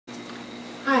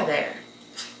Hi there.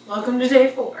 Welcome to day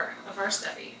 4 of our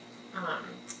study.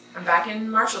 I'm back in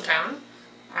Marshalltown.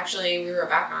 Actually, we were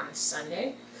back on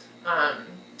Sunday.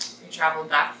 We traveled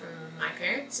back from my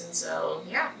parents, and so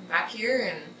yeah, I'm back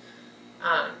here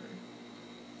and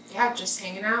just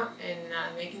hanging out and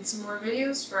making some more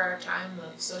videos for our time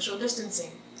of social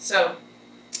distancing. So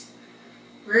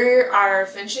we are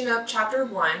finishing up chapter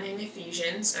 1 in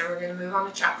Ephesians, and we're going to move on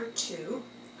to chapter 2.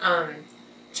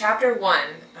 Chapter 1,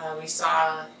 we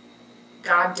saw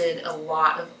God did a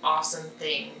lot of awesome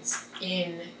things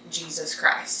in Jesus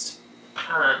Christ.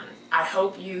 I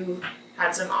hope you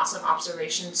had some awesome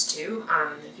observations too.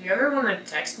 If you ever want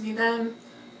to text me them,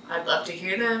 I'd love to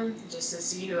hear them just to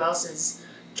see who else is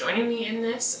joining me in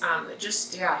this.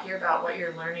 Hear about what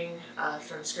you're learning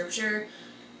from Scripture.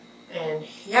 And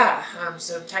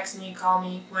so text me, call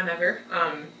me, whenever.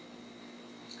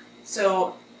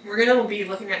 So we're going to be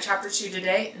looking at chapter 2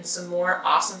 today and some more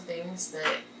awesome things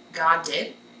that God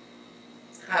did.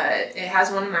 It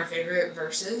has one of my favorite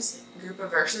group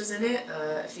of verses in it,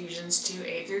 Ephesians 2,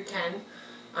 8 through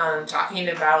 10, talking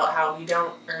about how we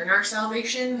don't earn our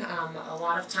salvation. A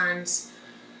lot of times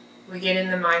we get in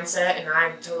the mindset, and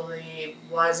I totally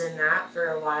was in that for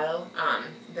a while,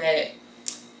 that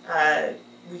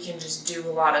we can just do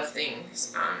a lot of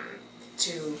things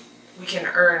we can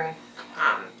earn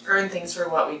things for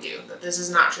what we do. But this is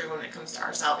not true when it comes to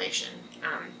our salvation.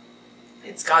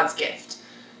 It's God's gift,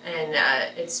 and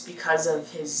it's because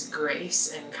of His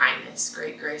grace and kindness,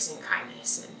 great grace and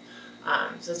kindness.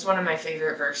 And so it's one of my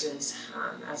favorite verses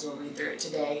as we'll read through it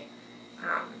today.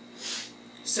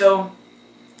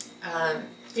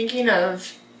 Thinking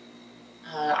of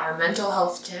our mental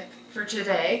health tip for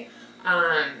today,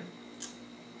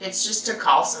 it's just to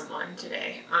call someone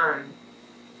today.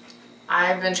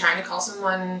 I've been trying to call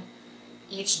someone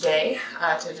each day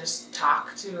to just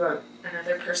talk to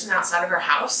another person outside of our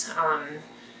house,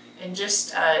 and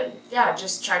just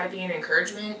try to be an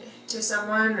encouragement to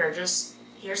someone, or just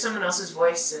hear someone else's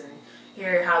voice and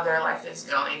hear how their life is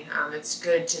going. It's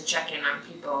good to check in on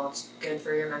people. It's good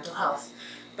for your mental health.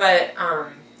 But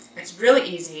it's really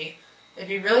easy. It'd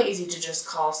be really easy to just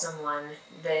call someone,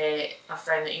 a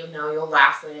friend that you'll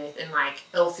laugh with, and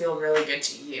it'll feel really good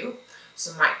to you.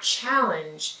 So my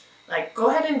challenge, go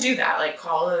ahead and do that.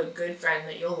 Call a good friend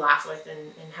that you'll laugh with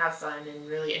and have fun and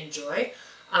really enjoy.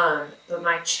 But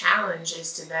my challenge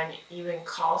is to then even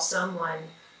call someone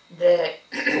that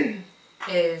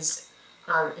is,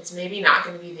 it's maybe not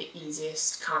going to be the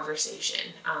easiest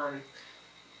conversation.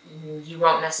 You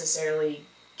won't necessarily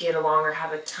get along or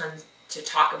have a ton to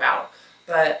talk about,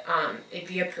 but it'd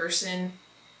be a person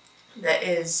that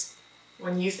is,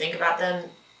 when you think about them,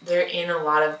 they're in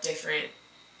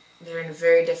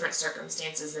very different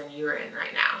circumstances than you are in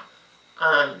right now.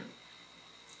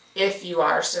 If you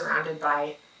are surrounded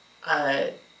by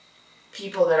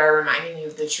people that are reminding you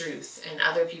of the truth and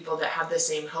other people that have the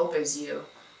same hope as you,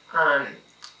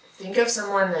 think of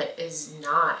someone that is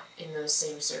not in those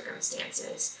same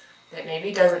circumstances, that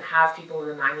maybe doesn't have people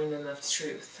reminding them of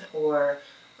truth, or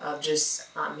of just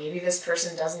maybe this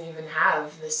person doesn't even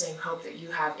have the same hope that you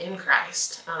have in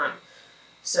Christ.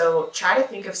 So try to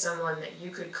think of someone that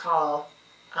you could call,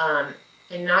 and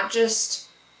not just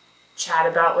chat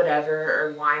about whatever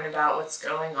or whine about what's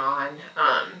going on,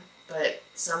 but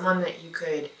someone that you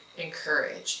could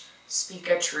encourage, speak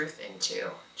a truth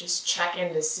into, just check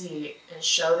in to see and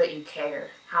show that you care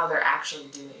how they're actually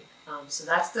doing. So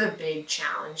that's the big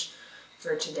challenge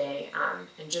for today,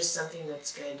 and just something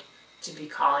that's good to be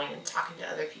calling and talking to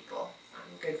other people.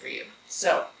 Good for you.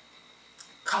 So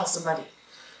call somebody.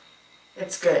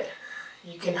 It's good.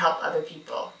 You can help other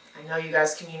people. I know you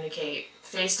guys communicate.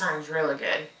 FaceTime's really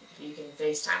good. If you can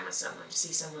FaceTime with someone, to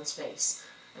see someone's face,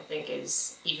 I think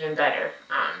is even better.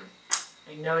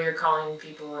 I know you're calling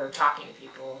people or talking to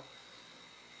people,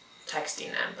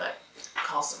 texting them, but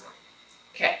call someone.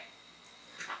 Okay.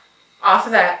 Off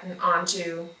of that and on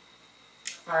to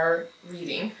our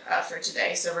reading for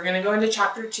today. So we're going to go into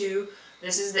chapter 2.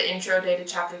 This is the intro day to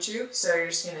chapter 2. So you're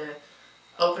just going to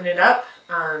open it up,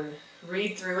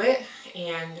 read through it,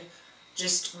 and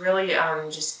just really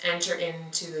just enter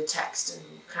into the text and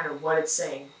kind of what it's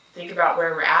saying. Think about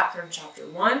where we're at from chapter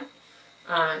 1,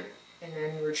 and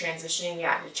then we're transitioning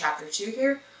into chapter 2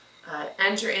 here.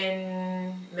 Enter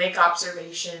in, make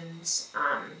observations,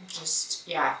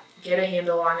 get a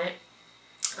handle on it.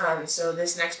 So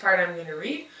this next part I'm going to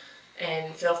read,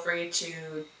 and feel free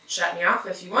to shut me off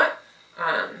if you want,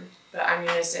 but I'm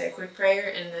going to say a quick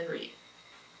prayer and then read.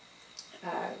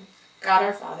 God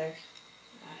our Father,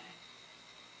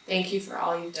 thank you for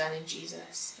all you've done in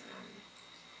Jesus.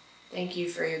 Thank you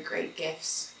for your great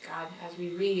gifts, God, as we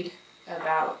read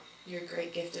about your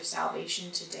great gift of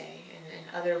salvation today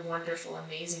and other wonderful,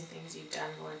 amazing things you've done,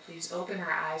 Lord. Please open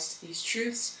our eyes to these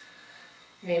truths.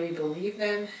 May we believe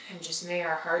them, and just may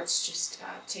our hearts just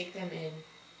take them in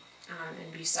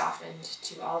and be softened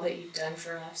to all that you've done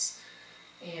for us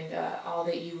and all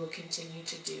that you will continue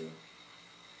to do.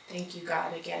 Thank you,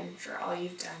 God, again for all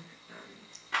you've done.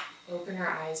 Open our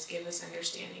eyes, give us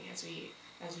understanding as we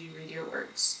read your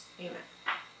words. Amen.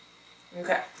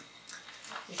 Okay.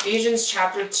 Ephesians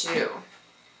chapter 2.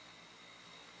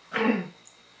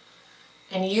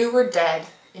 And you were dead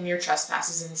in your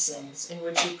trespasses and sins, in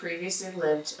which you previously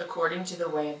lived according to the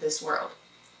way of this world,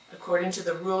 according to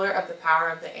the ruler of the power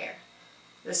of the air,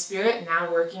 the spirit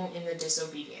now working in the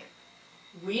disobedient.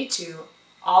 We too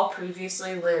all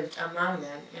previously lived among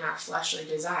them in our fleshly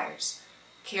desires,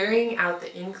 carrying out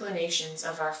the inclinations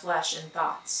of our flesh and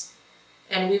thoughts.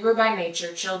 And we were by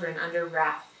nature children under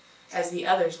wrath, as the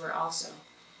others were also.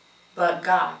 But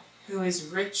God, who is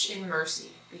rich in mercy,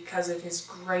 because of his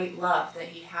great love that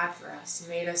he had for us,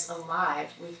 made us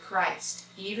alive with Christ,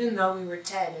 even though we were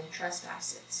dead in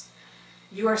trespasses.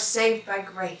 You are saved by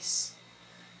grace.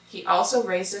 He also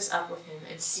raised us up with him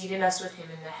and seated us with him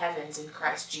in the heavens in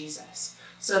Christ Jesus,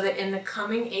 so that in the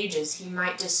coming ages he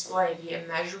might display the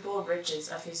immeasurable riches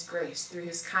of his grace through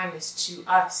his kindness to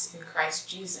us in Christ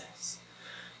Jesus.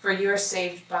 For you are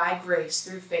saved by grace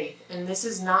through faith, and this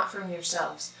is not from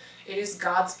yourselves. It is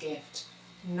God's gift,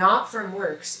 not from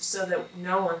works, so that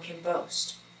no one can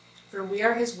boast. For we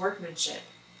are his workmanship,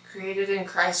 created in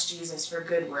Christ Jesus for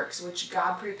good works, which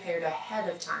God prepared ahead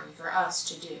of time for us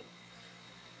to do.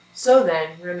 So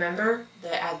then, remember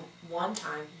that at one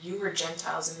time you were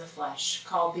Gentiles in the flesh,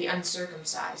 called the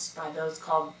uncircumcised by those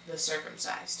called the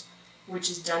circumcised, which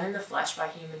is done in the flesh by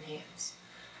human hands.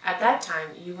 At that time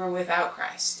you were without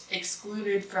Christ,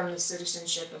 excluded from the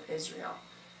citizenship of Israel,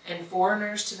 and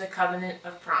foreigners to the covenant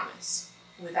of promise,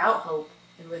 without hope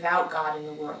and without God in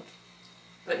the world.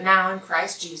 But now in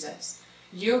Christ Jesus,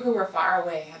 you who were far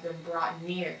away have been brought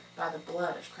near by the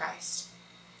blood of Christ.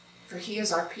 For he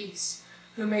is our peace,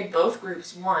 who made both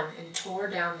groups one and tore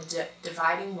down the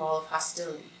dividing wall of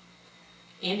hostility.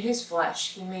 In his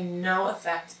flesh he made no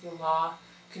effect the law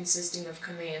consisting of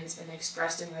commands and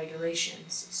expressed in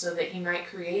regulations, so that he might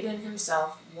create in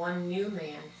himself one new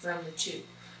man from the two,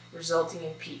 resulting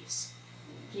in peace.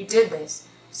 He did this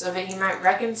so that he might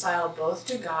reconcile both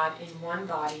to God in one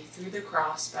body through the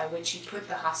cross, by which he put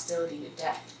the hostility to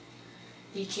death.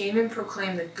 He came and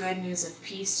proclaimed the good news of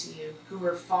peace to you who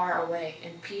were far away,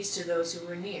 and peace to those who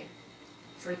were near.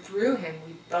 For through him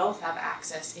we both have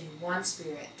access in one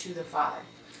Spirit to the Father.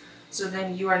 So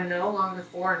then you are no longer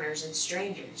foreigners and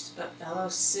strangers, but fellow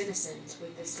citizens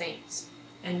with the saints,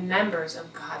 and members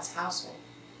of God's household,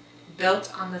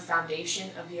 built on the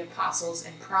foundation of the apostles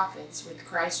and prophets, with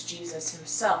Christ Jesus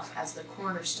himself as the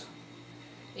cornerstone.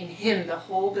 In him the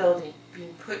whole building,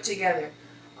 being put together,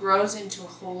 grows into a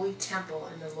holy temple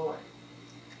in the Lord.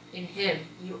 In him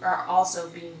you are also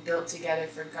being built together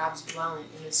for God's dwelling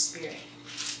in the Spirit.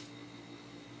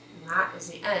 And that is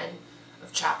the end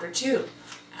of chapter 2.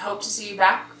 I hope to see you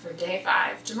back for day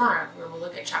 5 tomorrow, where we'll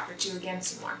look at chapter 2 again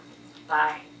some more.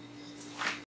 Bye.